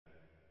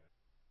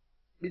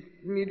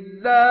بسم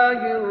الله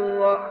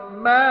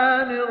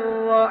الرحمن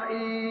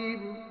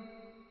الرحيم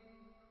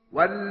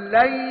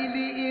والليل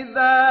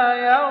إذا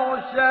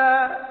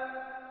يغشى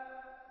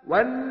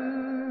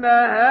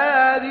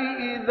والنهار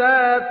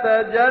إذا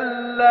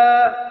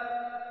تجلى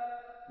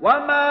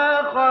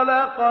وما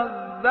خلق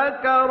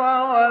الذكر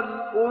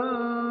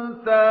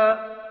والأنثى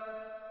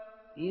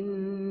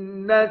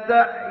إن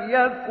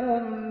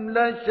سعيكم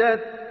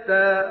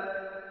لشتى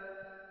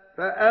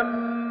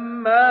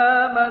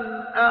فأما من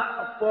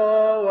أعطى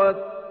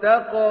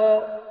واتقى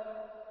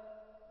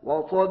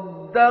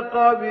وصدق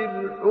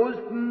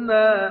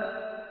بالحسنى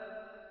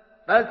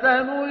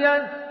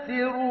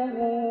فسنيسره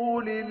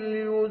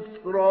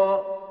لليسرى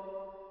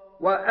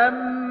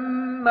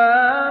وأما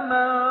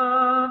من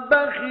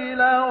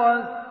بخل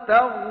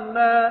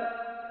واستغنى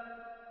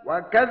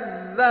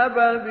وكذب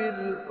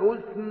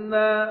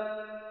بالحسنى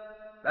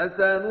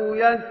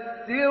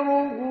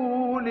فسنيسره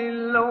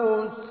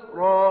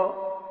للعسرى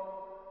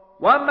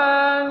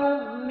وما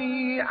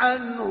يغني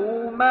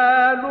عنه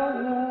ماله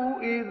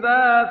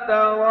إذا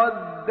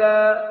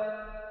تردى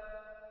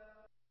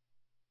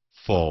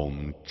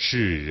奉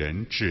至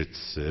仁至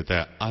慈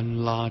的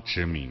安拉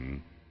之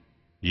名，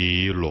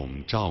以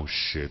笼罩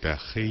时的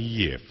黑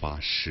夜发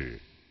誓，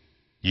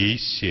以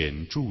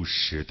显著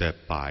时的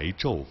白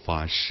昼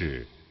发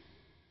誓，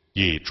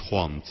以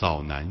创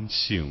造男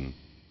性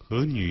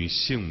和女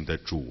性的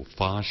主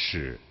发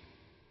誓，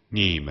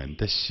你们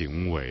的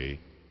行为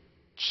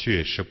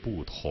却是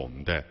不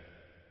同的。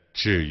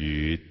至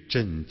于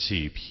赈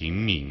济平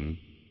民，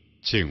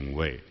敬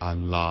畏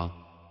安拉，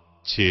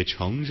且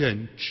承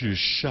认至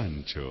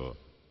善者，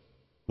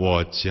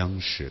我将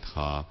使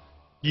他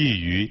易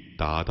于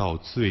达到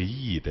最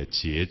易的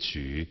结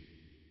局。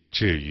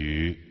至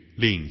于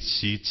吝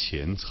惜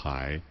钱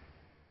财，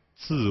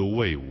自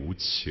谓无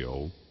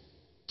求，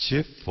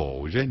且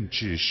否认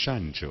至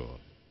善者，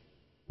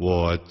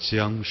我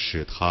将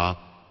使他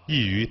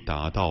易于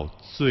达到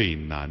最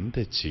难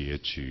的结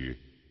局。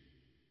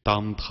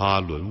当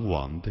他沦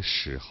亡的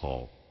时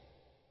候，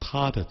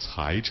他的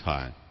财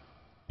产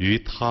于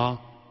他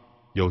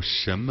有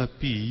什么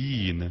裨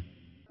益呢？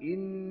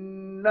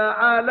 إن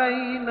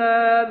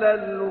علينا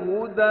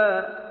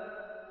للهدى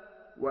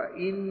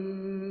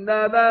وإن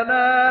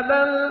لنا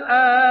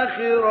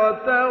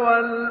للآخرة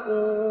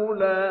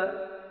والأولى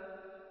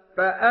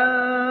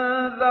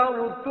فأنذرتكم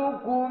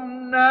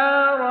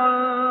نارا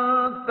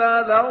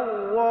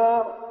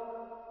تلظى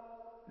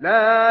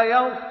لا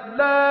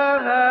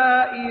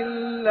يصلاها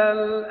إلا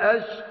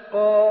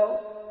الأشقى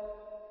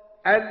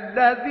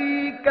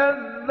الذي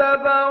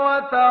كذب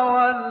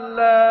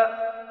وتولى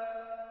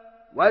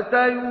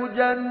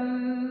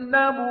وسيجنبها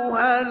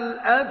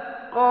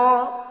الأتقى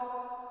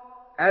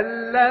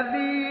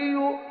الذي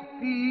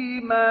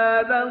يؤتي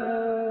ماله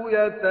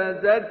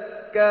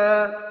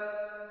يتزكى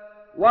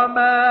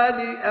وما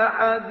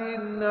لأحد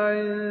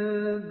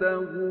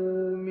عنده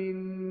من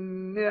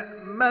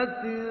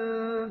نعمة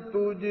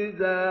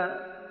تجزى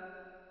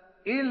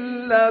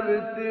إلا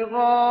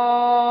ابتغاء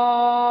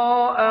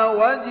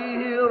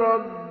وجه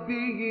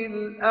ربه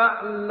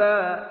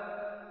الأعلى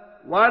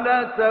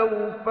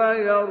ولسوف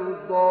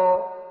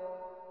يرضى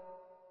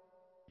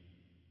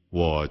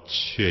我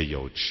却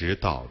有指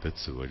导的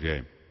责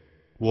任，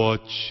我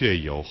却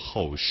有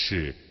后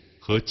世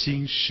和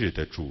今世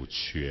的主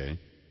权，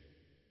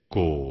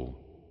故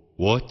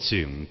我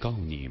警告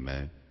你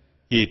们，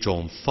一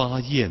种发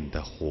焰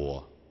的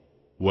火，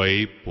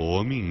为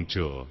薄命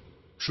者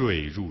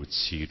坠入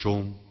其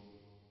中，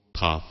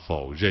他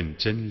否认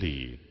真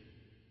理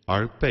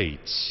而背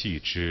弃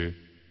之，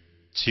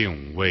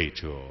敬畏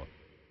者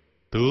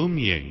得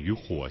免于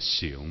火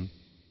刑。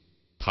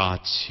他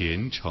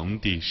虔诚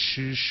地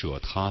施舍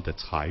他的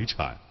财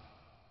产，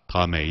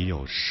他没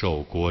有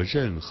受过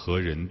任何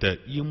人的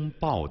应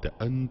报的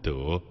恩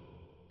德，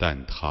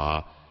但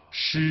他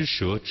施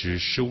舍只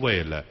是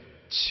为了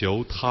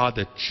求他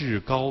的至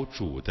高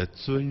主的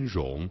尊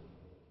荣，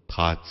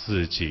他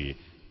自己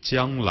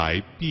将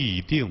来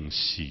必定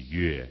喜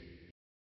悦。